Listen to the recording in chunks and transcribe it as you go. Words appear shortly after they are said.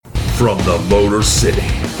From the Motor City,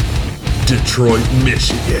 Detroit,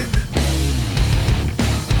 Michigan,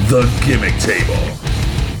 the Gimmick Table,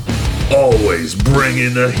 always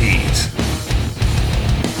bringing the heat.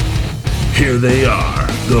 Here they are,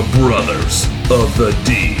 the Brothers of the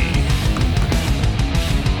D.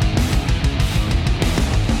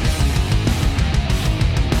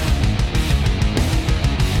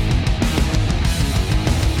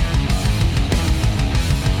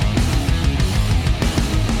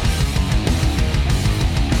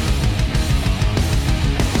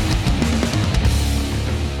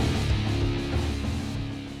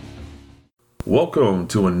 Welcome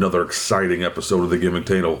to another exciting episode of the Gimmick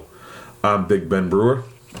Table. I'm Big Ben Brewer.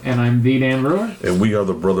 And I'm the Dan Brewer. And we are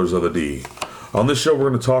the Brothers of the D. On this show, we're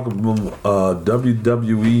going to talk about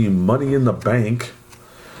WWE Money in the Bank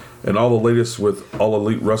and all the latest with All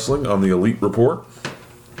Elite Wrestling on the Elite Report.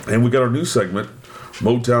 And we got our new segment,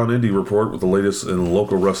 Motown Indy Report, with the latest in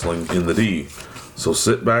local wrestling in the D. So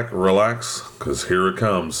sit back, relax, because here it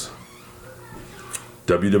comes.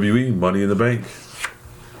 WWE Money in the Bank.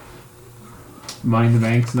 Money in the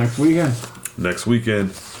Bank's next weekend. Next weekend.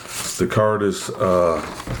 The card is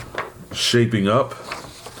shaping up.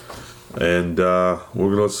 And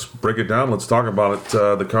let's break it down. Let's talk about it.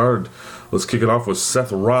 The card. Let's kick it off with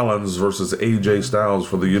Seth Rollins versus AJ Styles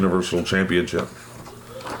for the Universal Championship.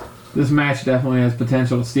 This match definitely has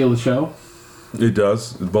potential to steal the show. It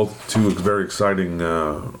does. Both two very exciting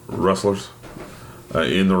wrestlers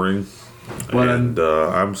in the ring. Well, and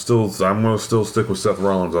I'm going to still stick with Seth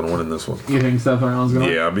Rollins on winning this one. You think Seth Rollins going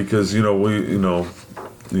to? Yeah, because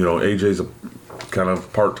AJ's a kind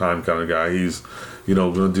of part-time kind of guy. He's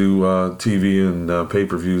going to do TV and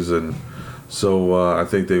pay-per-views, and so I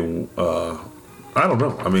think they I don't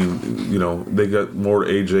know. I mean, they got more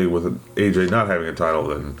AJ with AJ not having a title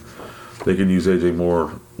than they can use AJ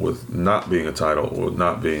more with not being a title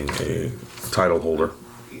holder.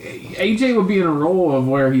 AJ would be in a role of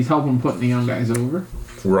where he's helping putting the young guys over.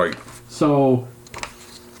 Right. So,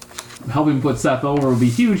 helping put Seth over would be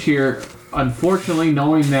huge here. Unfortunately,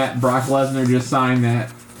 knowing that Brock Lesnar just signed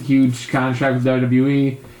that huge contract with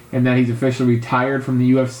WWE and that he's officially retired from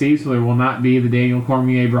the UFC, so there will not be the Daniel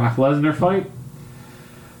Cormier-Brock Lesnar fight,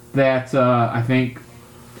 that I think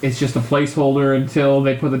it's just a placeholder until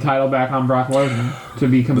they put the title back on Brock Lesnar, to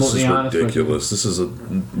be completely honest with you. This is ridiculous. This is a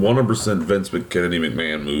 100% Vince Kennedy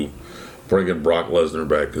McMahon move, bringing Brock Lesnar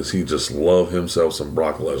back, because he just loved himself some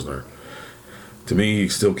Brock Lesnar. To me,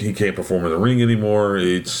 he can't perform in the ring anymore.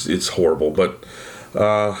 It's horrible. But,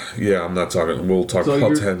 I'm not talking. We'll talk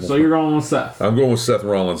about that. So you're going with Seth? I'm going with Seth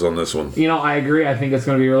Rollins on this one. I agree. I think it's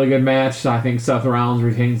going to be a really good match. I think Seth Rollins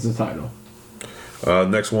retains the title.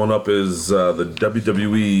 Next one up is the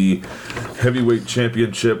WWE Heavyweight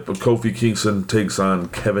Championship. Kofi Kingston takes on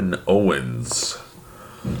Kevin Owens.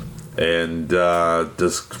 And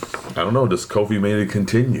does Kofi Mania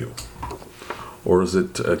continue? Or is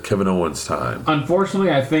it Kevin Owens' time?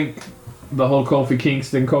 Unfortunately, I think the whole Kofi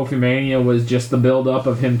Kingston Kofi Mania was just the build-up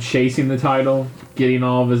of him chasing the title, getting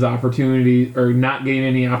all of his opportunities, or not getting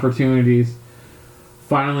any opportunities.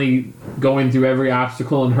 Finally going through every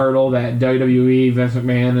obstacle and hurdle that WWE, Vince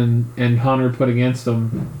McMahon, and Hunter put against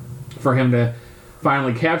him for him to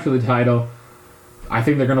finally capture the title. I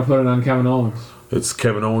think they're going to put it on Kevin Owens. It's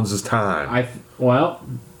Kevin Owens' time.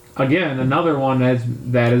 Again, another one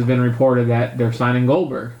that has been reported that they're signing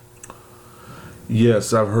Goldberg.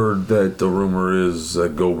 Yes, I've heard that the rumor is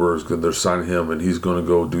that they're signing him, and he's going to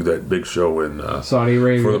go do that big show in Saudi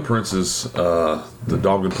Arabia for the Princes. The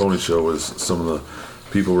Dog and Pony Show is some of the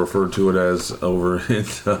people refer to it as over in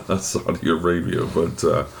Saudi Arabia, but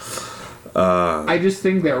I just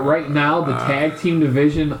think that right now the tag team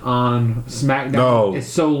division on SmackDown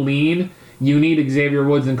is so lean. You need Xavier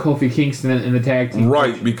Woods and Kofi Kingston in the tag team.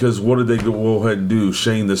 Right, because what did they go ahead and do?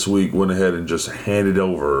 Shane this week went ahead and just handed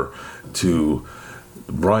over to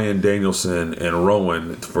Bryan Danielson and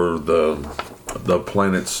Rowan for the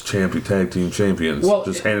Planet's tag team champions.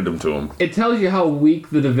 Just handed them to them. It tells you how weak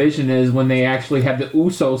the division is when they actually have the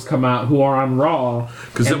Usos come out, who are on Raw.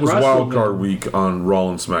 Because it was wild card week on Raw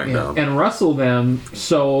and SmackDown. And wrestle them,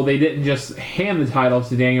 so they didn't just hand the titles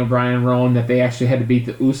to Daniel Bryan and Rowan, that they actually had to beat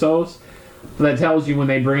the Usos. So that tells you when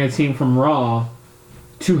they bring a team from Raw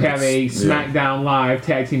to have a SmackDown Live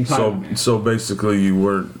tag team title. So basically you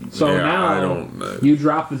weren't... So now you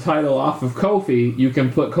drop the title off of Kofi, you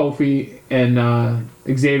can put Kofi and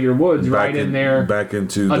Xavier Woods in there back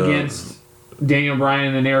into against Daniel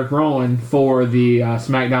Bryan and Eric Rowan for the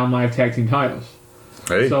SmackDown Live tag team titles.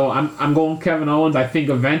 Hey. So I'm going Kevin Owens. I think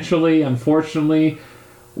eventually, unfortunately,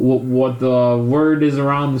 what the word is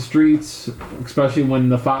around the streets, especially when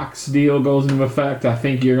the Fox deal goes into effect, I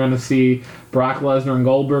think you're going to see Brock Lesnar and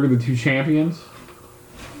Goldberg, the two champions.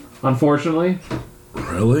 Unfortunately.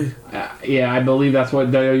 Really? Yeah, I believe that's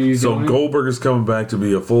what WWE's doing. So Goldberg is coming back to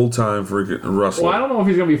be a full-time freaking wrestler. Well, I don't know if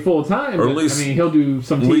he's going to be full-time. Or at least, I mean, he'll do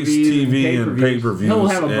some TV and pay-per-views. He'll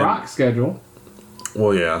have a Brock schedule.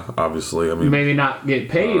 Well, yeah, obviously. I mean, maybe not get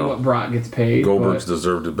paid what Brock gets paid. Goldberg's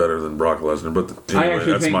deserved it better than Brock Lesnar, but anyway, I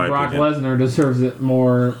actually that's think my Brock opinion. Lesnar deserves it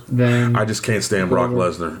more than. I just can't stand Brock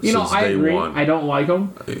Lesnar. You know, since I day agree. one. I don't like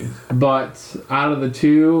him, but out of the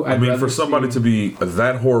two, I mean, for somebody to be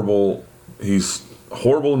that horrible, he's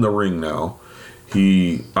horrible in the ring now.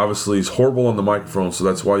 He obviously is horrible on the microphone, so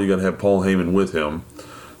that's why you got to have Paul Heyman with him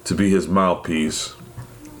to be his mouthpiece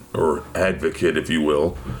or advocate, if you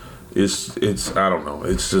will. It's I don't know.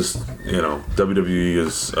 It's just, you know, WWE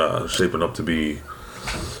is shaping up to be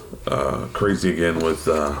crazy again with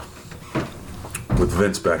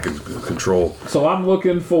Vince back in control. So I'm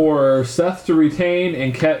looking for Seth to retain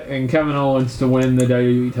and Kevin Owens to win the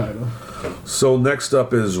WWE title. So next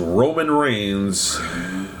up is Roman Reigns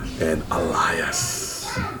and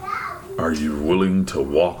Elias. Are you willing to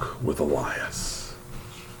walk with Elias?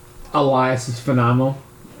 Elias is phenomenal.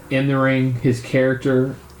 In the ring, his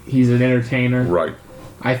character, he's an entertainer. Right.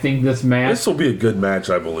 I think this match... This will be a good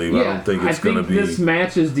match, I believe. Yeah, I don't think it's going to be... this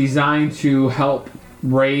match is designed to help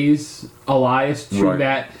raise Elias to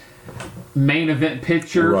that main event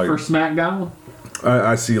picture for SmackDown.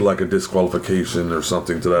 I see like a disqualification or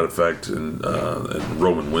something to that effect, and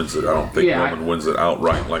Roman wins it. I don't think Roman wins it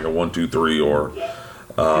outright, like a 1-2-3 or...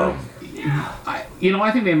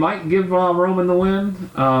 I think they might give Roman the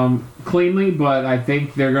win cleanly, but I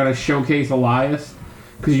think they're going to showcase Elias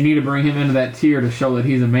because you need to bring him into that tier to show that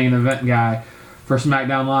he's a main event guy for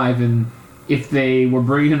SmackDown Live. And if they were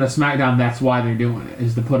bringing him to SmackDown, that's why they're doing it,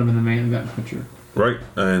 is to put him in the main event picture. Right,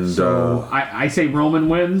 and so I say Roman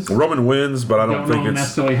wins. Roman wins, but I don't think it's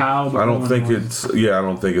necessarily how. But I don't think wins. it's I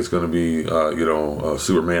don't think it's going to be a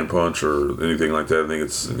Superman punch or anything like that. I think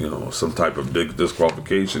it's some type of big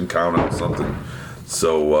disqualification, count out, something.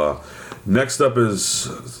 So next up is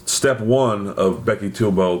step one of Becky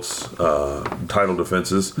Two Belts title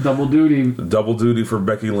defenses. Double duty for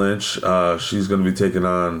Becky Lynch. She's going to be taking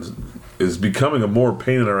on, is becoming a more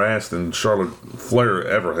pain in her ass than Charlotte Flair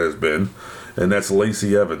ever has been. And that's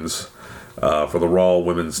Lacey Evans for the Raw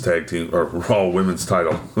Women's Tag Team or Raw Women's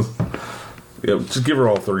title. Yeah, just give her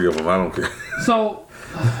all three of them. I don't care. So,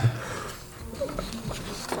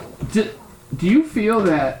 do you feel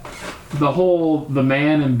that the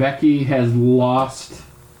man and Becky has lost?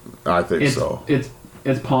 I think so. It's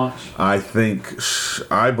punch. I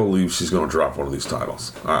believe she's going to drop one of these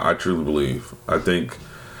titles. I truly believe.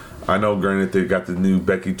 I know, granted, they've got the new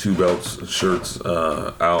Becky Two Belts shirts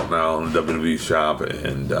out now in the WWE shop,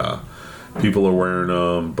 and people are wearing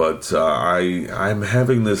them, but I'm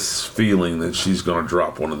having this feeling that she's going to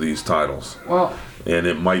drop one of these titles. Well, and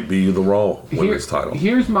it might be the Raw Women's title.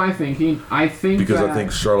 Here's my thinking. I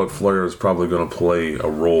think Charlotte Flair is probably going to play a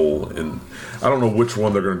role in... I don't know which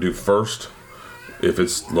one they're going to do first. If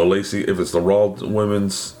it's the Raw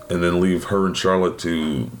Women's, and then leave her and Charlotte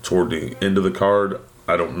toward the end of the card,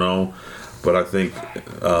 I don't know, but I think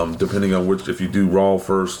depending on if you do Raw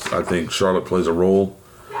first, I think Charlotte plays a role,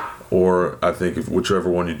 or I think whichever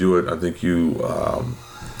one you do it, I think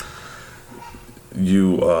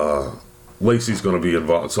Lacey's going to be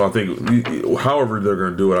involved. So I think however they're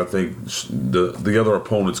going to do it, I think the other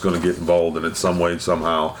opponent's going to get involved in it some way,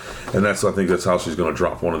 somehow, and I think that's how she's going to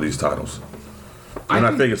drop one of these titles. And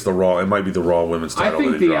I think it's the Raw. It might be the Raw Women's title. I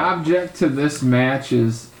think the object to this match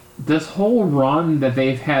is this whole run that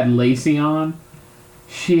they've had Lacey on.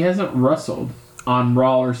 She hasn't wrestled on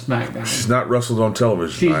Raw or SmackDown. She's not wrestled on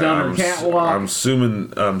television. She's done her catwalk. I'm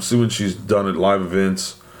assuming she's done at live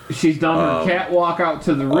events. She's done her catwalk out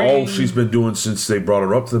to the ring. All she's been doing since they brought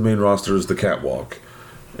her up to the main roster is the catwalk.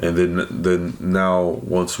 And then now,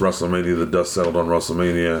 once WrestleMania, the dust settled on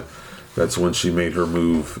WrestleMania, that's when she made her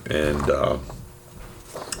move and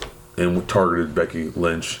targeted Becky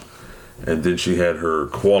Lynch. And then she had her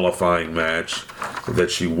qualifying match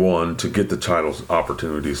that she won to get the title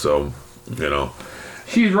opportunity. So,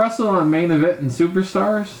 she's wrestled on main event and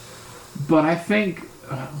Superstars, but I think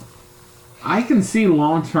I can see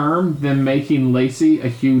long term them making Lacey a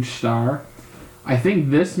huge star. I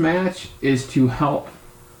think this match is to help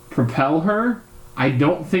propel her. I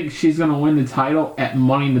don't think she's going to win the title at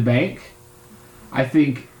Money in the Bank. I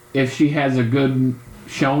think if she has a good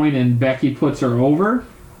showing and Becky puts her over,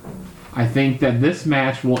 I think that this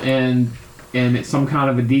match will end and it's some kind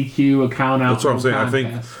of a DQ, a count out. That's what I'm saying. I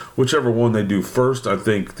think whichever one they do first, I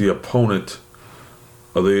think the opponent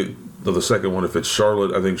of the second one, if it's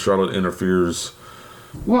Charlotte, I think Charlotte interferes.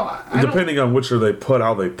 Well, depending on which they put,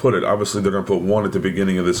 how they put it. Obviously, they're going to put one at the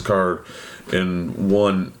beginning of this card and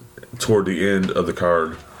one toward the end of the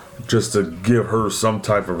card, just to give her some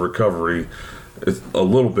type of recovery, a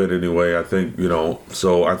little bit anyway. I think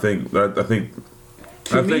So I think they're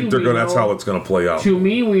going. That's how it's going to play out. To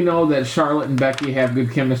me, we know that Charlotte and Becky have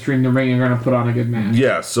good chemistry in the ring and are going to put on a good match.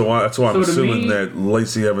 Yeah, so that's why I'm assuming that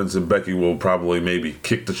Lacey Evans and Becky will probably maybe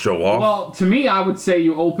kick the show off. Well, to me, I would say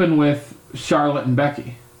you open with Charlotte and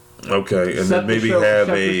Becky. Okay, and then maybe have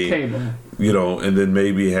and then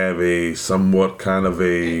maybe have a somewhat kind of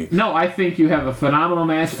a. No, I think you have a phenomenal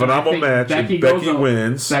match. Becky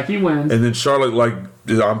wins. Becky wins, and then Charlotte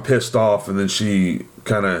I'm pissed off, and then she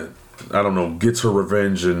kind of. I don't know, gets her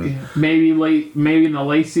revenge and maybe in the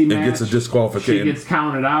Lacey match, gets a disqualification. She gets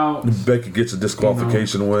counted out. Becky gets a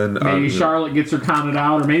disqualification win. Maybe Charlotte gets her counted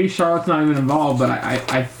out, or maybe Charlotte's not even involved. But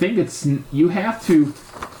I think you have to.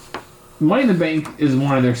 Money in the Bank is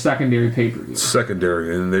one of their secondary pay-per-views.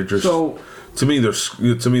 Secondary, and they're just to me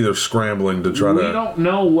they're scrambling to try to. We don't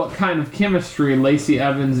know what kind of chemistry Lacey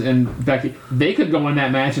Evans and Becky. They could go in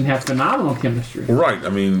that match and have phenomenal chemistry. Right. I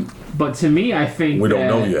mean. But to me, I think we don't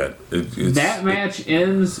know yet. That match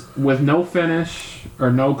ends with no finish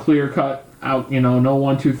or no clear cut out. No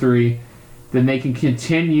 1, 2, 3. Then they can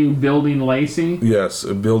continue building Lacey. Yes,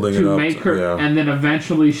 building it up to make her, and then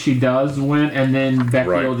eventually she does win, and then Becky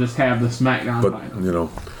will just have the SmackDown title.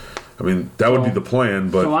 I mean that would be the plan.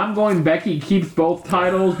 But so I'm going Becky keeps both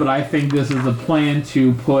titles, but I think this is the plan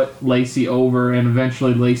to put Lacey over, and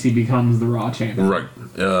eventually Lacey becomes the Raw champion. Right.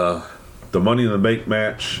 The Money in the Bank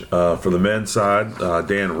match for the men's side.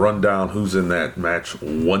 Dan, run down who's in that match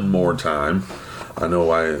one more time. I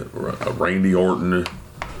know Randy Orton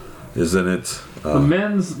is in it. The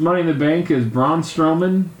men's Money in the Bank is Braun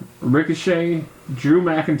Strowman, Ricochet, Drew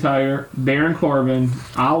McIntyre, Baron Corbin,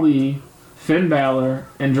 Ali, Finn Balor,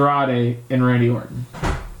 Andrade, and Randy Orton.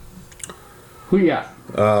 Who you got?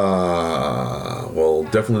 Well,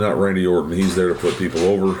 definitely not Randy Orton. He's there to put people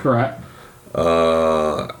over. Correct.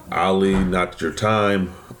 Ali, not your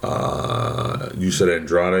time. You said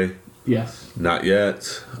Andrade? Yes. Not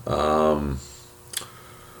yet. Who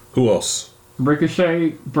else?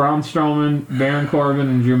 Ricochet, Braun Strowman, Baron Corbin,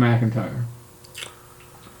 and Drew McIntyre.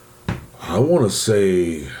 I want to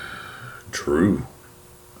say Drew.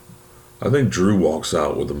 I think Drew walks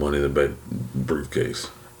out with the Money in the Bank briefcase.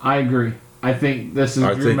 I agree. I think this is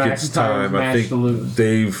Drew McIntyre's match to lose.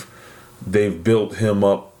 They've built him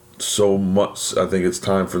up so much. I think it's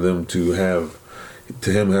time for them to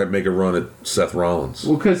make a run at Seth Rollins.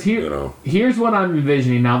 Well, because here's what I'm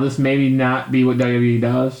envisioning. Now, this may not be what WWE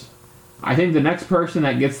does. I think the next person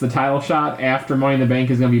that gets the title shot after Money in the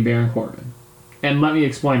Bank is going to be Baron Corbin. And let me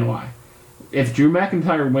explain why. If Drew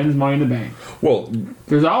McIntyre wins Money in the Bank, well,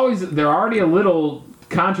 there's already a little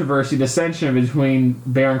controversy, dissension between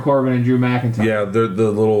Baron Corbin and Drew McIntyre. Yeah, the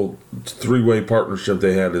little three-way partnership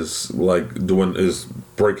they had is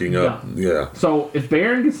breaking up. Yeah. So if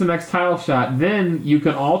Baron gets the next title shot, then you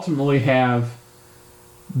can ultimately have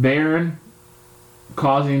Baron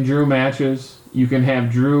causing Drew matches. You can have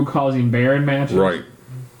Drew causing Baron matches. Right.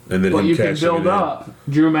 And then you can build up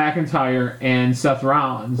Drew McIntyre and Seth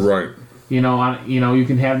Rollins. Right. You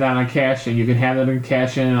can have that on cash in. You can have that on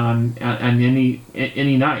cash in on any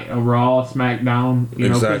night, a Raw, SmackDown.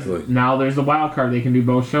 Exactly. Now there's the wild card. They can do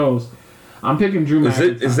both shows. I'm picking Drew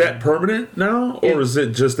McIntyre. Is that permanent now, or is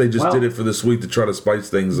it just they did it for this week to try to spice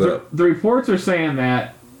things up? The reports are saying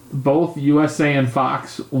that both USA and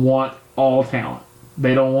Fox want all talent.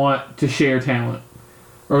 They don't want to share talent,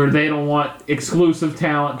 or they don't want exclusive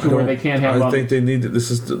talent to where they can't have. I think they need to.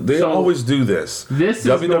 They always do this. This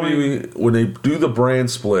WWE when they do the brand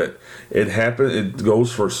split, it happens. It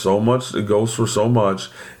goes for so much. It goes for so much,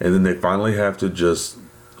 and then they finally have to just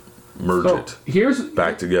merge it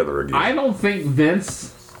back together again. I don't think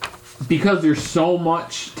Vince, because there's so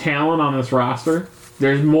much talent on this roster,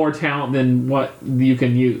 there's more talent than what you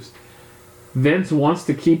can use. Vince wants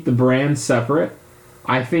to keep the brands separate.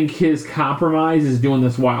 I think his compromise is doing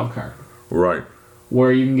this wild card. Right.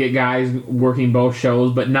 Where you can get guys working both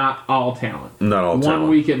shows, but not all talent. Not all talent. 1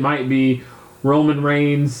 week it might be Roman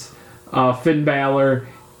Reigns, Finn Balor,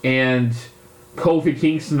 and Kofi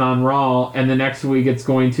Kingston on Raw, and the next week it's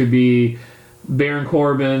going to be Baron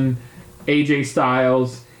Corbin, AJ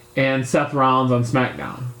Styles, and Seth Rollins on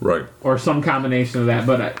SmackDown. Right. Or some combination of that.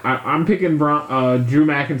 But I'm picking Drew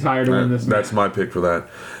McIntyre to win this match. That's my pick for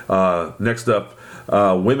that. Next up,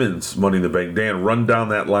 women's Money in the Bank. Dan, run down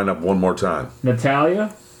that lineup one more time.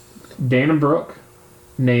 Natalya, Dana Brooke,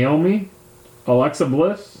 Naomi, Alexa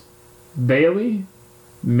Bliss, Bayley,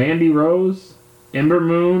 Mandy Rose, Ember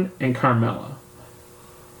Moon, and Carmella.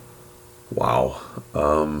 Wow.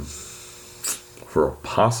 For a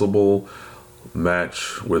possible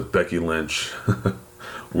match with Becky Lynch,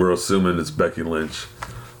 we're assuming it's Becky Lynch.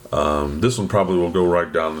 This one probably will go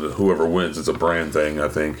right down to whoever wins. It's a brand thing, I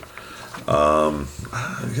think. I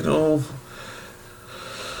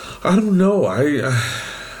don't know.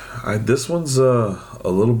 I this one's a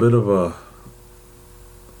little bit of a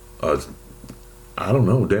I don't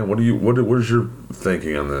know, Dan. What is your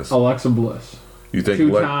thinking on this? Alexa Bliss. You think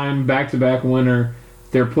two-time back-to-back winner.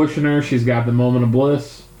 They're pushing her. She's got the moment of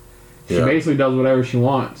bliss. She basically does whatever she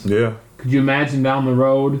wants. Yeah. Could you imagine down the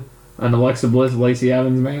road an Alexa Bliss Lacey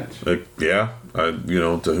Evans match? Yeah.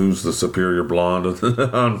 To who's the superior blonde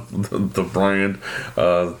on the brand?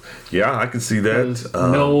 Yeah, I can see that.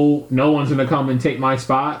 No one's gonna come and take my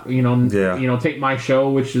spot. Take my show,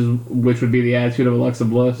 which would be the attitude of Alexa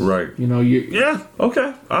Bliss. Right. Yeah.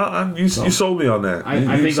 Okay. You sold me on that.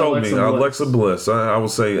 I think sold Alexa me. Bliss. Alexa Bliss. I will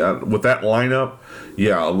say with that lineup,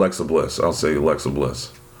 yeah, Alexa Bliss. I'll say Alexa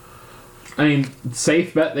Bliss. I mean,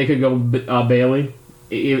 safe bet they could go Bayley.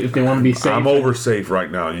 If they want to be safe. I'm over safe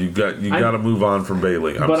right now. You got to move on from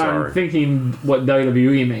Bayley. I'm sorry. I'm thinking what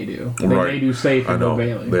WWE may do. They may do safe and go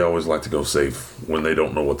Bayley. They always like to go safe when they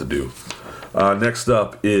don't know what to do. Next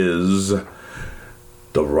up is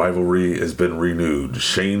the rivalry has been renewed.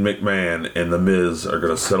 Shane McMahon and The Miz are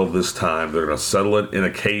going to settle this time. They're going to settle it in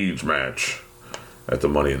a cage match at the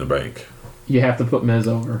Money in the Bank. You have to put Miz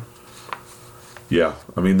over. Yeah,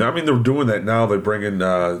 I mean they're doing that now. They bring in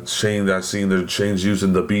Shane. I've seen that Shane's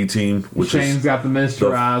using the B team, which Shane's got the Miz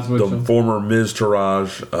Taraj, the former Miz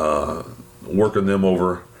Taraj, working them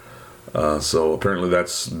over. So apparently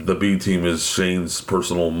that's the B team is Shane's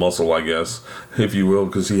personal muscle, I guess, if you will,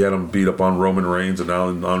 because he had him beat up on Roman Reigns and now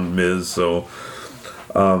on Miz. So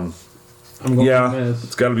I'm going with Miz.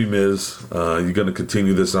 It's got to be Miz. You're going to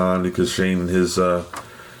continue this on because Shane, his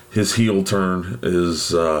heel turn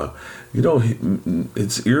is.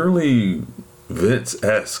 It's eerily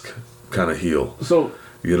Vince-esque kind of heel. So,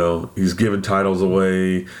 he's giving titles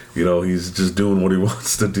away. He's just doing what he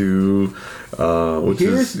wants to do.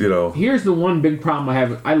 Here's the one big problem I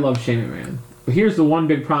have. I love Shane McMahon. But here's the one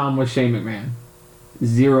big problem with Shane McMahon.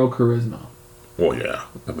 Zero charisma. Well, yeah.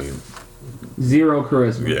 I mean... Zero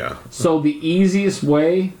charisma. Yeah. So the easiest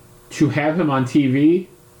way to have him on TV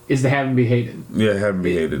is to have him be hated. Yeah, have him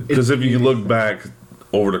be hated. Because if you look back...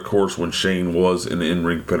 over the course when Shane was in the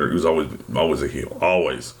in-ring competitor, he was always a heel,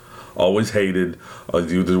 always hated,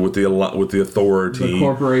 either with the authority,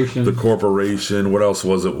 the corporation. What else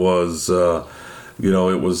was it? It was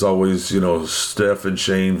always Steph and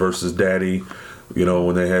Shane versus Daddy.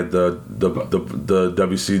 When they had the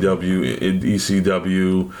WCW and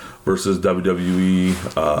ECW versus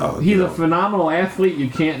WWE. He's a phenomenal athlete. You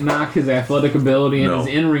can't knock his athletic ability and his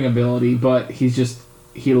in-ring ability, but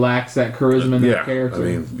he lacks that charisma and that character. I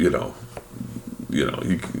mean, in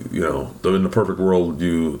the perfect world,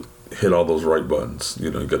 you hit all those right buttons.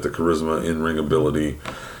 You got the charisma, in-ring ability,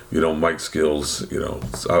 mic skills.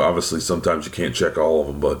 Obviously sometimes you can't check all of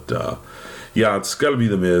them, but it's got to be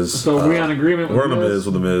The Miz. So we're on agreement with We're on The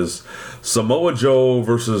Miz. Samoa Joe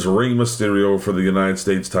versus Rey Mysterio for the United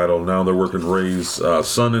States title. Now they're working Rey's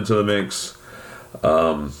son into the mix.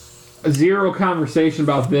 Zero conversation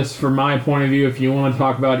about this from my point of view. If you want to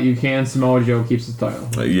talk about it, you can. Samoa Joe keeps his title.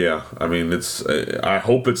 I mean, it's. I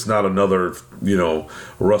hope it's not another,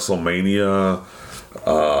 WrestleMania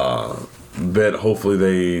bet. Hopefully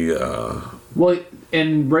they.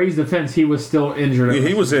 In Rey's defense, he was still injured.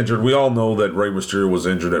 He was injured. We all know that Rey Mysterio was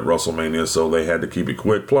injured at WrestleMania, so they had to keep it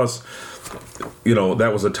quick. Plus, that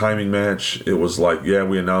was a timing match. It was like,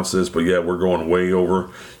 we announced this, but we're going way over.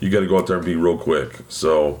 You got to go out there and be real quick.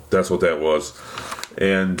 So that's what that was.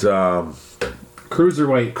 And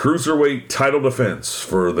cruiserweight title defense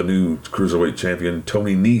for the new cruiserweight champion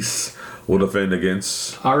Tony Nese will defend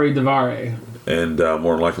against Ari Daivari. And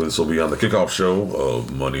more than likely, this will be on the kickoff show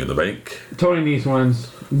of Money in the Bank. Tony Nese wins.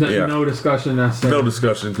 No discussion necessary. No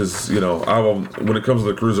discussion because when it comes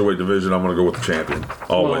to the cruiserweight division, I'm going to go with the champion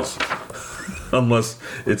always. Unless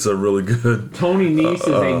it's a really good Tony Nese is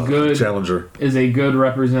a good challenger. Is a good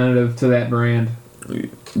representative to that brand.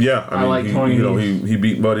 Yeah, I like Tony Nese. He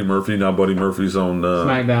beat Buddy Murphy. Now Buddy Murphy's on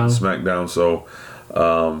SmackDown. So,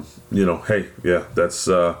 that's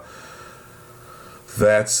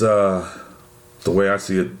That's the way I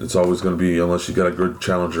see it. It's always going to be, unless you got a good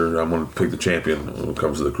challenger, I'm going to pick the champion when it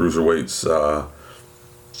comes to the cruiserweights.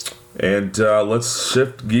 And let's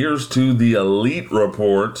shift gears to the Elite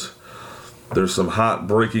Report. There's some hot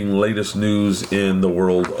breaking latest news in the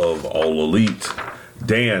world of All Elite.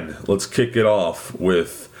 Dan, let's kick it off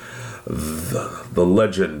with the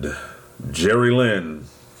legend, Jerry Lynn.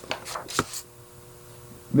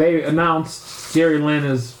 They announced Jerry Lynn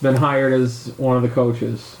has been hired as one of the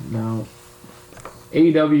coaches. Now,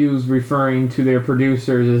 AEW is referring to their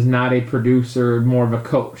producers as not a producer, more of a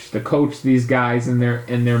coach. To coach these guys in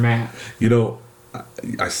their match. You know,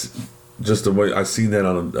 I just the way I seen that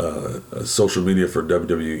on social media for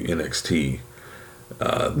WWE NXT.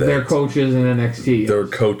 They're coaches in NXT. They're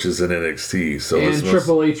coaches in NXT. So and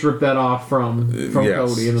Triple H ripped that off from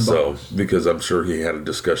Cody in the Bucks. So because I'm sure he had a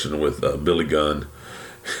discussion with Billy Gunn.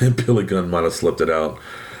 Billy Gunn might have slipped it out,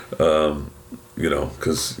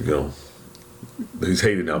 because he's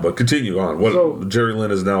hated now. But continue on. So, Jerry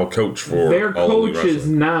Lynn is now a coach for their All Elite coaches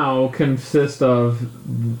Wrestling. now consist of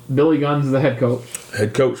Billy Gunn's the head coach.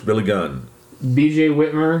 Head coach Billy Gunn, BJ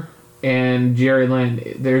Whitmer, and Jerry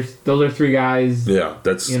Lynn. Those are three guys. Yeah,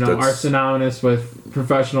 that's are synonymous with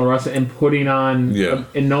professional wrestling and putting on. Yeah,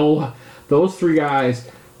 those three guys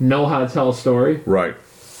know how to tell a story. Right.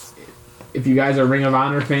 If you guys are Ring of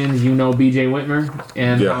Honor fans, you know BJ Whitmer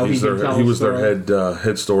and how he can tell a story. He was their head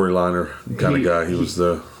storyliner kind of guy.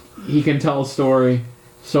 He can tell a story.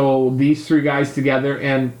 So these three guys together,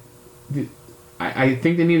 and I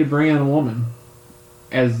think they need to bring in a woman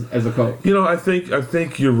as a coach. I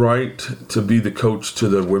think you're right to be the coach to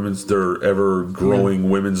their ever growing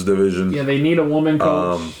women's division. Yeah, they need a woman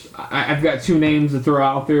coach. I've got two names to throw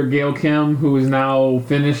out there. Gail Kim, who is now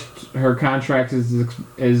finished, her contract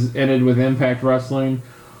is ended with Impact Wrestling,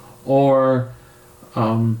 or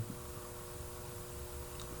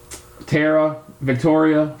Tara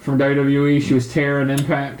Victoria from WWE. She was Tara in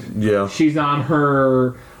Impact. Yeah, she's on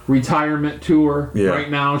her retirement tour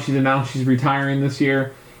right now. She's announced she's retiring this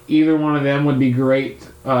year. Either one of them would be great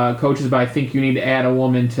coaches, but I think you need to add a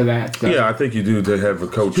woman to that. I think you do to have a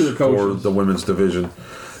coach for the women's division.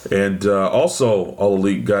 And also, All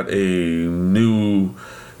Elite got a new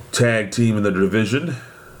tag team in the division.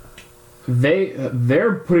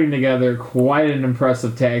 They're putting together quite an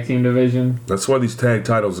impressive tag team division. That's why these tag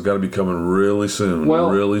titles have got to be coming really soon.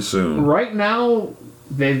 Really soon. Right now,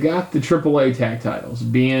 they've got the AAA tag titles.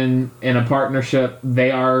 Being in a partnership,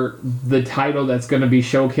 they are the title that's going to be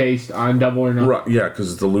showcased on Double or Nothing. Right, yeah,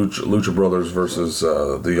 because it's the Lucha Brothers versus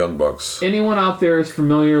the Young Bucks. Anyone out there is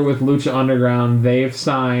familiar with Lucha Underground, they've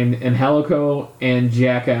signed Angelico and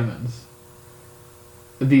Jack Evans.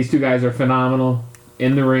 These two guys are phenomenal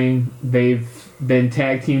in the ring. They've been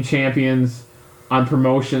tag team champions on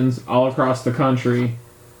promotions all across the country.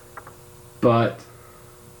 But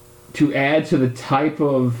to add to the type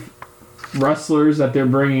of wrestlers that they're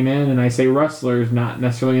bringing in, and I say wrestlers, not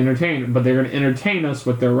necessarily entertainment, but they're going to entertain us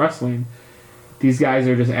with their wrestling. These guys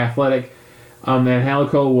are just athletic.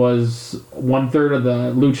 Angelico was 1/3 of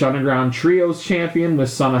the Lucha Underground Trios champion with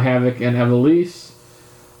Son of Havoc and Evilise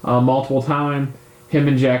multiple time. Him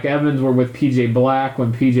and Jack Evans were with PJ Black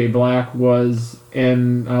when PJ Black was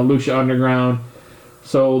in Lucha Underground.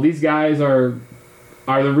 So these guys are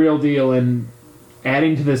the real deal, and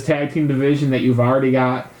adding to this tag team division that you've already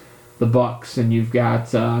got the Bucks, and you've got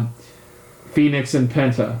Phoenix and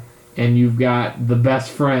Penta, and you've got the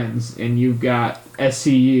Best Friends, and you've got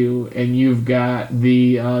SCU, and you've got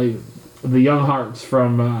the Young Hearts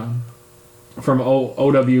from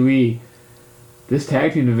OWE. This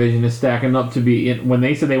tag team division is stacking up to be. When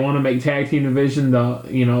they said they want to make tag team division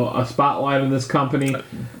a spotlight of this company,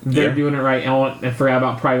 they're doing it right. And forgot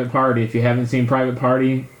about Private Party. If you haven't seen Private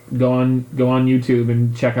Party, go on YouTube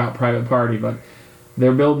and check out Private Party. But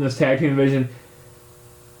they're building this tag team division.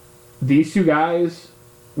 These two guys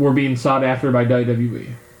were being sought after by WWE,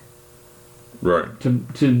 right,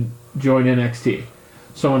 to join NXT.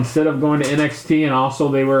 So instead of going to NXT, and also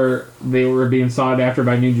they were being sought after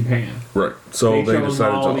by New Japan. Right. So they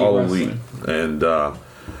decided to All Elite. And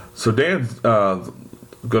so Dan's going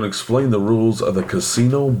to explain the rules of the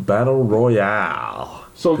Casino Battle Royale.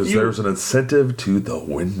 So because there's an incentive to the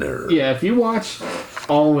winner. Yeah, if you watched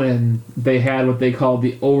All In, they had what they called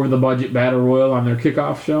the Over the Budget Battle Royal on their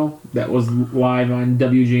kickoff show. That was live on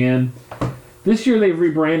WGN. This year they've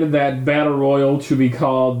rebranded that Battle Royal to be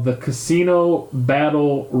called the Casino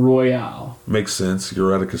Battle Royale. Makes sense.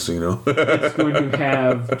 You're at a casino. It's going to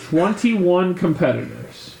have 21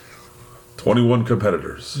 competitors. 21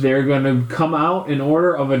 competitors. They're going to come out in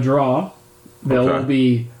order of a draw. There will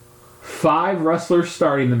be 5 wrestlers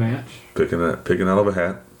starting the match. Picking out of a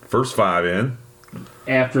hat. First 5 in.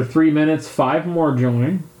 After 3 minutes, 5 more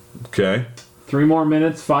join. Okay. 3 more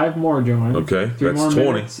minutes, 5 more join. Okay, 3 that's more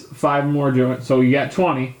 20. minutes, 5 more join. So you got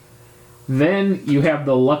 20. Then you have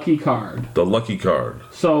the lucky card. The lucky card.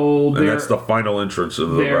 So and that's the final entrance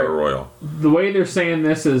into the Battle Royal. The way they're saying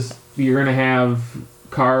this is you're going to have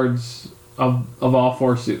cards of all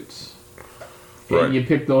 4 suits. Right. And you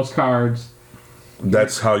pick those cards.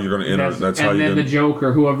 That's how you're going to enter. That's how you're and then the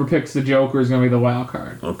Joker, whoever picks the Joker is going to be the wild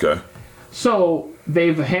card. Okay. So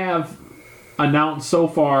they have announced so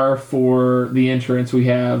far for the entrance, we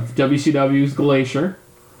have WCW's Glacier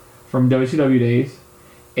from WCW days,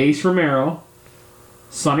 Ace Romero,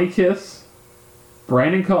 Sonny Kiss,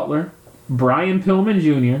 Brandon Cutler, Brian Pillman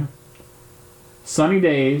Jr., Sunny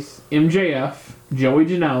Days, MJF, Joey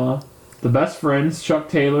Janela, the Best Friends, Chuck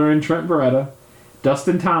Taylor and Trent Beretta,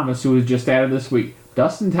 Dustin Thomas, who was just added this week.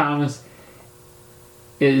 Dustin Thomas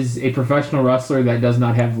is a professional wrestler that does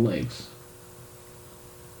not have legs.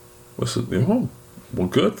 What's it? Oh, well,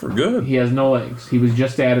 good. He has no legs. He was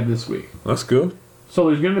just added this week. That's good. So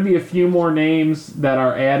there's going to be a few more names that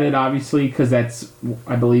are added, obviously, because that's,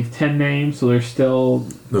 I believe, 10 names. So there's still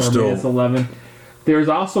 11. There's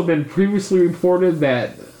also been previously reported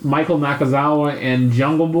that Michael Nakazawa and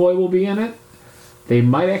Jungle Boy will be in it. They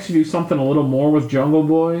might actually do something a little more with Jungle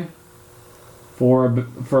Boy for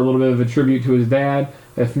a little bit of a tribute to his dad.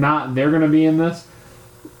 If not, they're going to be in this.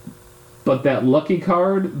 But that lucky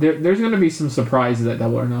card, there's going to be some surprises at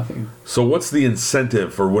Double or Nothing. So what's the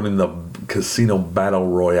incentive for winning the Casino Battle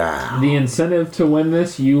Royale? The incentive to win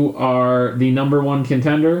this, you are the number 1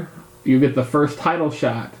 contender. You get the first title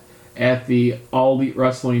shot at the All Elite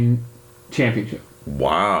Wrestling Championship.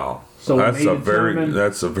 Wow. So that's a very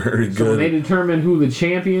good. So when they determine who the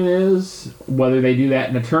champion is, whether they do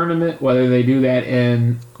that in a tournament, whether they do that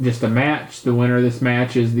in just a match, the winner of this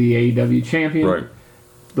match is the AEW champion. Right.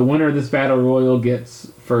 The winner of this Battle Royal gets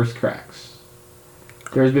first cracks.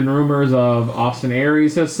 There's been rumors of Austin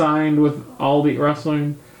Aries has signed with All Elite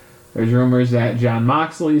Wrestling. There's rumors that Jon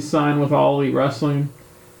Moxley's signed with All Elite Wrestling.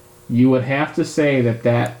 You would have to say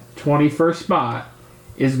that 21st spot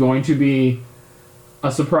is going to be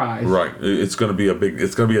a surprise. Right. It's going to be a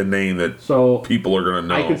name that people are going to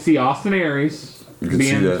know. I could see Austin Aries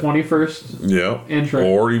being the 21st entrant.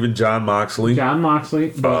 Or even Jon Moxley.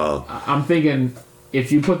 But I'm thinking if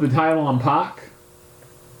you put the title on Pac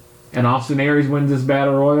and Austin Aries wins this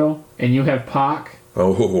Battle Royal and you have Pac.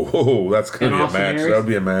 Oh, that's going to be a match. That would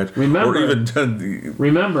be a match. Remember,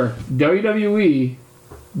 WWE,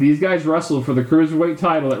 these guys wrestled for the Cruiserweight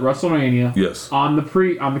title at WrestleMania. Yes. On the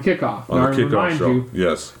kickoff. On the kickoff show.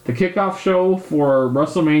 Yes. The kickoff show for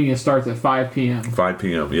WrestleMania starts at 5 p.m. 5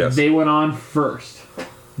 p.m., yes. They went on first.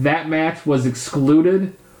 That match was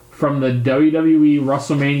excluded from the WWE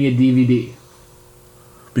WrestleMania DVD.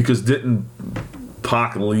 Because didn't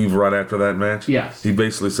Pac leave right after that match? Yes. He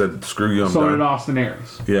basically said, screw you, I'm done. done. So did Austin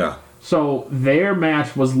Aries. Yeah. So their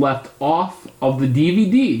match was left off of the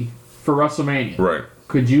DVD for WrestleMania. Right.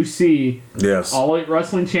 Could you see All Elite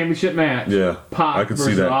Wrestling Championship match? Yeah. Pac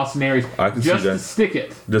versus Austin Aries. I can see that. Just to stick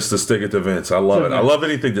it. Just to stick it to Vince. I love it. I love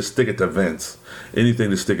anything to stick it to Vince. Anything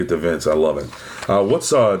to stick it to Vince. I love it. What's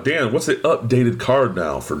the updated card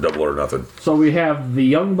now for Double or Nothing? So we have the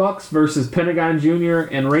Young Bucks versus Pentagon Jr.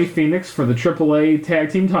 and Rey Fenix for the AAA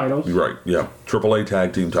Tag Team titles. Right, yeah. AAA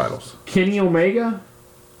Tag Team titles. Kenny Omega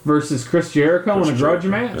versus Chris Jericho in a grudge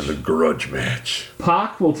match. In a grudge match.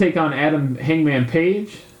 Pac will take on Adam Hangman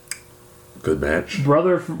Page. Good match.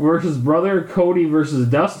 Brother versus brother. Cody versus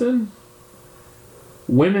Dustin.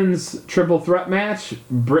 Women's triple threat match.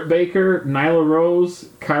 Britt Baker, Nyla Rose,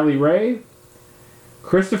 Kylie Ray.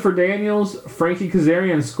 Christopher Daniels, Frankie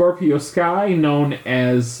Kazarian, and Scorpio Sky, known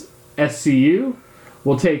as SCU,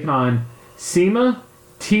 will take on Sema,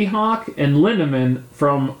 T-Hawk, and Lindemann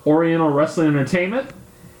from Oriental Wrestling Entertainment.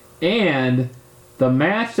 And the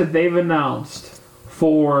match that they've announced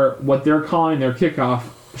for what they're calling their kickoff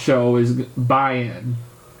show is buy-in.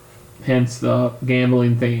 Hence the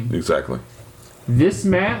gambling theme. Exactly. This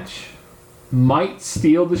match might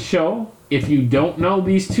steal the show. If you don't know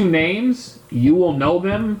these two names, you will know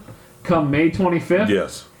them come May 25th.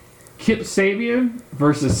 Yes. Kip Sabian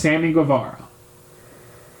versus Sammy Guevara.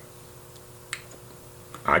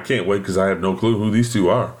 I can't wait because I have no clue who these two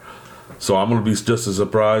are. So I'm going to be just as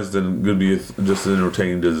surprised and going to be just as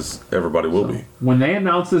entertained as everybody will be. When they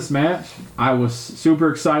announced this match, I was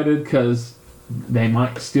super excited because they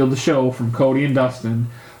might steal the show from Cody and Dustin,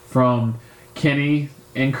 from Kenny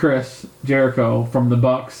and Chris Jericho, from the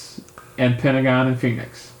Bucks and Pentagon and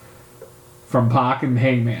Phoenix, from Pac and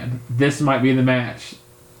Hangman. This might be the match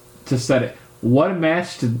to set it. What a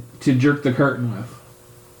match to jerk the curtain with.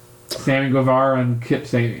 Sammy Guevara and Kip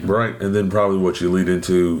Sabian. Right, and then probably what you lead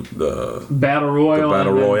into the Battle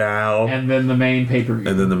Royale. And then the main pay-per-view.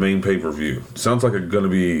 And then the main pay-per-view. Sounds like it's going to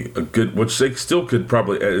be a good... Which they still could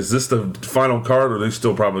probably... Is this the final card, or are they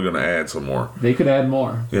still probably going to add some more? They could add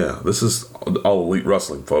more. Yeah, this is All Elite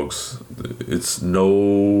Wrestling, folks. It's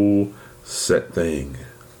no set thing.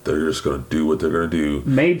 They're just going to do what they're going to do.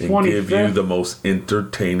 May 25th. And give you the most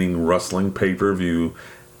entertaining wrestling pay-per-view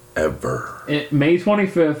ever. May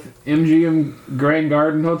 25th, MGM Grand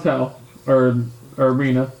Garden Hotel or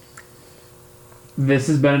Arena. This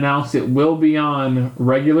has been announced. It will be on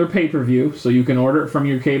regular pay-per-view, so you can order it from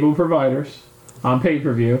your cable providers on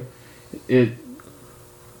pay-per-view. It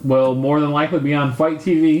will more than likely be on Fight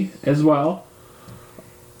TV as well.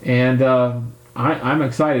 And I'm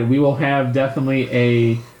excited. We will have definitely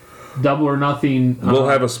a Double or Nothing. We'll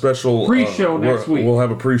have a special pre-show next week. We'll have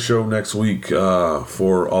a pre-show next week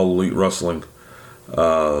for All Elite Wrestling.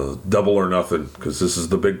 Double or Nothing, because this is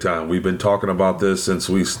the big time. We've been talking about this since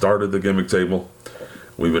we started the Gimmick Table.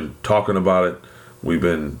 We've been talking about it. We've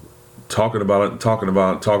been talking about it,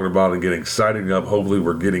 and getting excited up. Hopefully,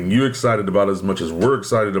 we're getting you excited about it as much as we're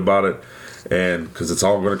excited about it, and because it's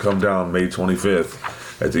all going to come down May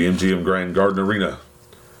 25th at the MGM Grand Garden Arena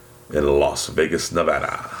in Las Vegas,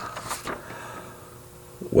 Nevada.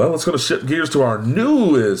 Well, let's go to shift gears to our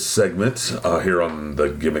newest segment here on the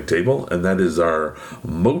Gimmick Table, and that is our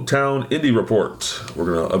Motown Indy Report. We're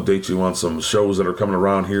going to update you on some shows that are coming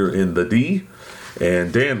around here in the D.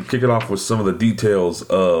 And Dan, kick it off with some of the details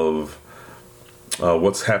of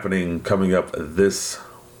what's happening coming up this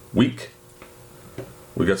week.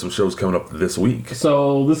 We got some shows coming up this week.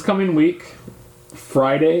 So this coming week,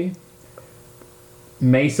 Friday,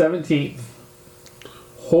 May 17th,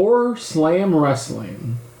 Horror Slam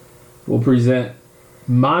Wrestling will present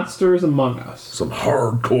Monsters Among Us. Some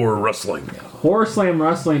hardcore wrestling. Horror Slam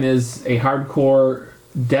Wrestling is a hardcore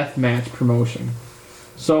deathmatch promotion.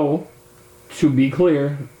 So, to be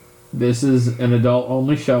clear, this is an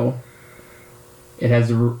adult-only show. It has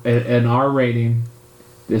an R rating.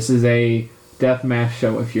 This is a deathmatch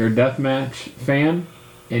show. If you're a deathmatch fan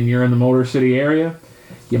and you're in the Motor City area,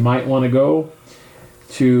 you might want to go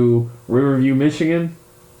to Riverview, Michigan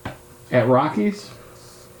at Rockies.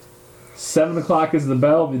 7 o'clock is the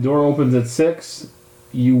bell. The door opens at 6.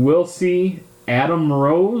 You will see Adam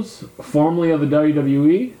Rose, formerly of the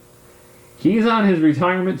WWE. He's on his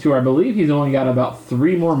retirement tour. I believe he's only got about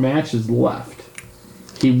 3 more matches left.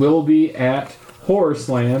 He will be at Horror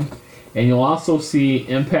Slam. And you'll also see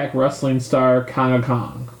Impact Wrestling star Conga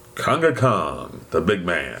Kong. Conga Kong, the big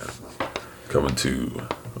man, coming to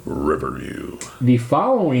Riverview. The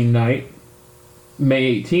following night,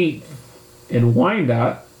 May 18th, in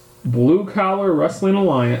Wyandotte, Blue Collar Wrestling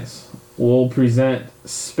Alliance will present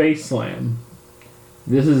Space Slam.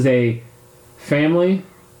 This is a family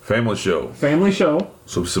show.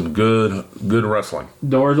 So some good wrestling.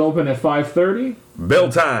 Doors open at 5:30.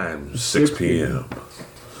 Bell time 6 p.m.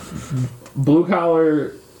 Blue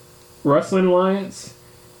Collar Wrestling Alliance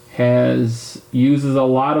uses a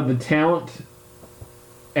lot of the talent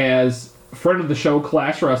as friend of the show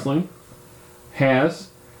Clash Wrestling has.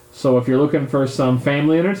 So if you're looking for some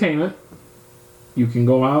family entertainment, you can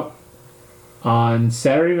go out on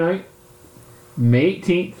Saturday night, May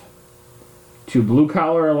 18th, to Blue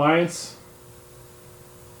Collar Alliance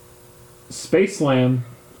Space Slam,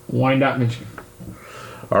 Wyandotte, Michigan.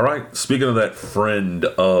 All right. Speaking of that friend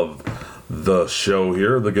of the show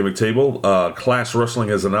here, the Gimmick Table, Clash Wrestling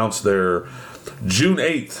has announced their June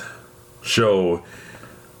 8th show,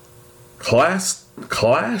 Clash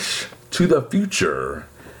to the Future.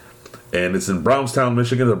 And it's in Brownstown,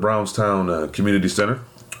 Michigan, the Brownstown Community Center.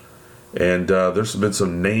 And there's been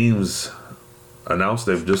some names announced.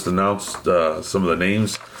 They've just announced some of the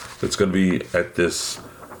names that's going to be at this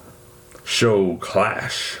show,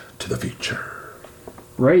 Clash to the Future.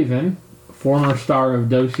 Raven, former star of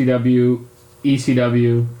WCW,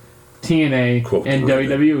 ECW, TNA, Quote, and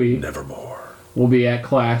Raven, WWE, nevermore, will be at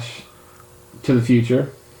Clash to the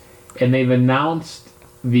Future. And they've announced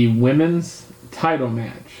the women's title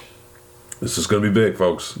match. This is going to be big,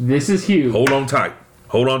 folks. This is huge. Hold on tight.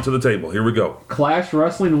 Hold on to the table. Here we go. Clash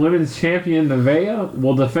Wrestling Women's Champion Nevaeh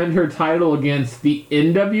will defend her title against the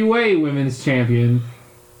NWA Women's Champion,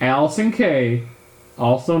 Allison Kay,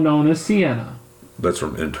 also known as Sienna. That's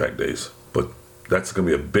from Impact days. But that's going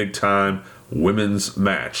to be a big-time women's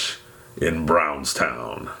match in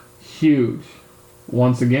Brownstown. Huge.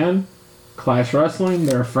 Once again, Clash Wrestling,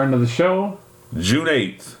 they're a friend of the show. June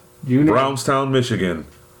 8th, Brownstown, Michigan.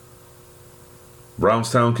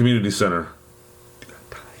 Brownstown Community Center.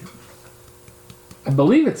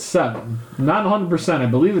 believe it's 7. Not 100%. I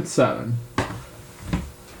believe it's 7.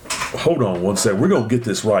 Hold on one second. We're going to get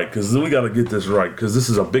this right because we got to get this right because this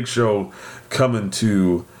is a big show coming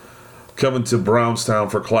to Brownstown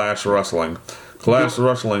for Clash Wrestling. Clash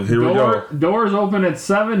Wrestling, here we go. Doors open at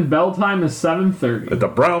 7. Bell time is 7:30. At the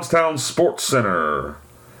Brownstown Sports Center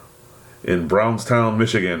in Brownstown,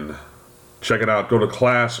 Michigan. Check it out. Go to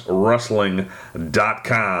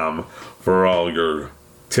classwrestling.com for all your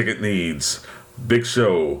ticket needs. Big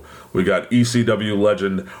show. We got ECW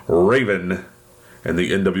legend Raven and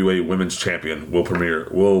the NWA Women's Champion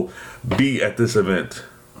will be at this event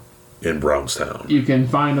in Brownstown. You can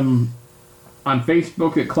find them on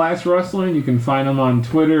Facebook at Clash Wrestling. You can find them on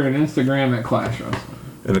Twitter and Instagram at Clash Wrestling.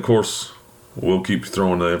 And of course, we'll keep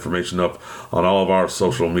throwing the information up on all of our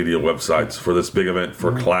social media websites for this big event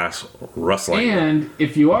for Clash Wrestling. And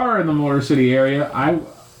if you are in the Motor City area, I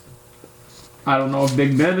don't know if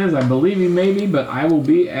Big Ben is. I believe he may be, but I will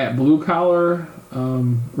be at Blue Collar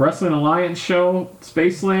Wrestling Alliance show,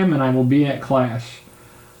 Space Slam, and I will be at Clash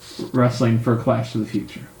Wrestling for Clash of the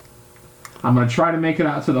Future. I'm going to try to make it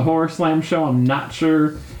out to the Horror Slam show. I'm not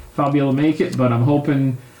sure if I'll be able to make it, but I'm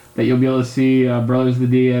hoping that you'll be able to see Brothers of the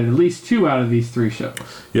D at least 2 out of these 3 shows.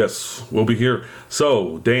 Yes, we'll be here.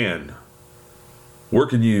 So, Dan, where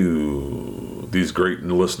can you, these great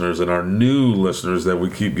listeners and our new listeners that we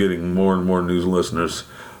keep getting more and more new listeners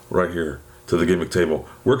right here to the Gimmick Table,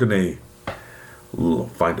 where can they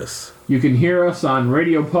find us? You can hear us on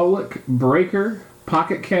Radio Public, Breaker,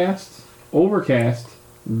 Pocket Cast, Overcast,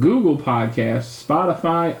 Google Podcasts,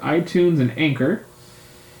 Spotify, iTunes, and Anchor.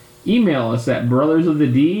 Email us at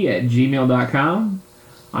brothersofthed@gmail.com.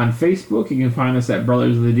 On Facebook, you can find us at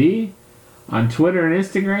Brothers of the D. On Twitter and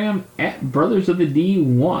Instagram, at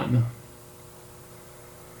brothersofthed1.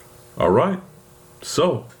 All right.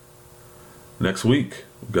 So, next week,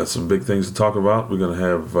 we've got some big things to talk about. We're going to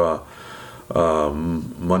have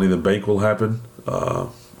Money in the Bank will happen.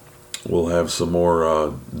 We'll have some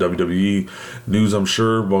more WWE news, I'm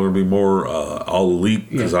sure. We're going to be more All Elite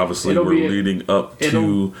because obviously we're leading up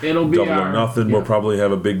to Double or Nothing. Yeah. We'll probably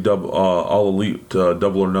have a big All Elite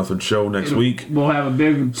Double or Nothing show next week. We'll have a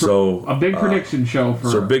big prediction show for.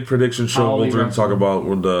 So a big prediction show. We're going to talk about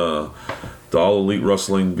the All Elite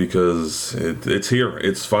Wrestling because it's here.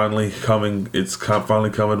 It's finally coming. It's finally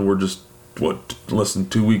coming. We're just less than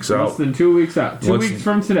 2 weeks out. Less than 2 weeks out. 2 weeks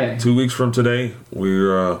from today. 2 weeks from today,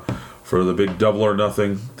 we're for the big Double or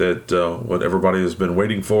Nothing that what everybody has been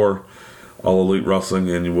waiting for, All Elite Wrestling,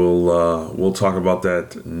 and we'll talk about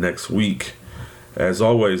that next week. As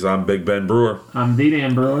always, I'm Big Ben Brewer. I'm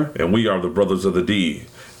D-Dan Brewer. And we are the Brothers of the D.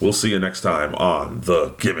 We'll see you next time on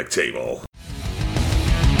the Gimmick Table.